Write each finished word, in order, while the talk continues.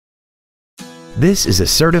This is a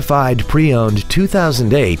certified pre-owned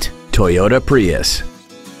 2008 Toyota Prius.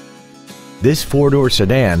 This four-door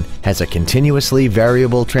sedan has a continuously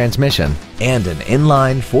variable transmission and an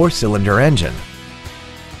inline four-cylinder engine.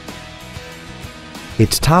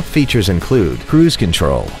 Its top features include cruise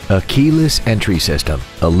control, a keyless entry system,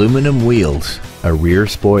 aluminum wheels, a rear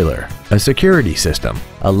spoiler, a security system,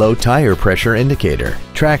 a low tire pressure indicator,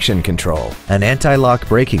 traction control, an anti-lock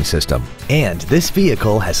braking system, and this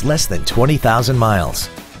vehicle has less than 20,000 miles.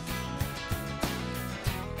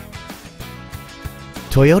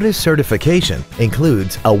 Toyota's certification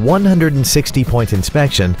includes a 160-point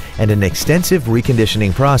inspection and an extensive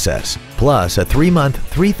reconditioning process, plus a 3-month,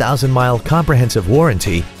 3,000-mile comprehensive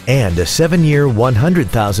warranty and a 7-year,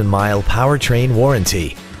 100,000-mile powertrain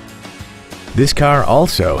warranty. This car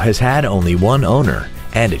also has had only one owner,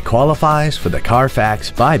 and it qualifies for the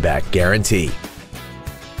Carfax buyback guarantee.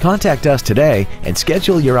 Contact us today and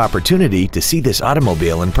schedule your opportunity to see this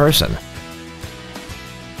automobile in person.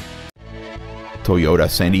 Toyota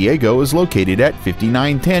San Diego is located at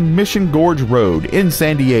 5910 Mission Gorge Road in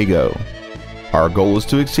San Diego. Our goal is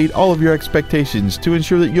to exceed all of your expectations to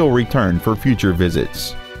ensure that you'll return for future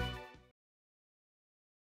visits.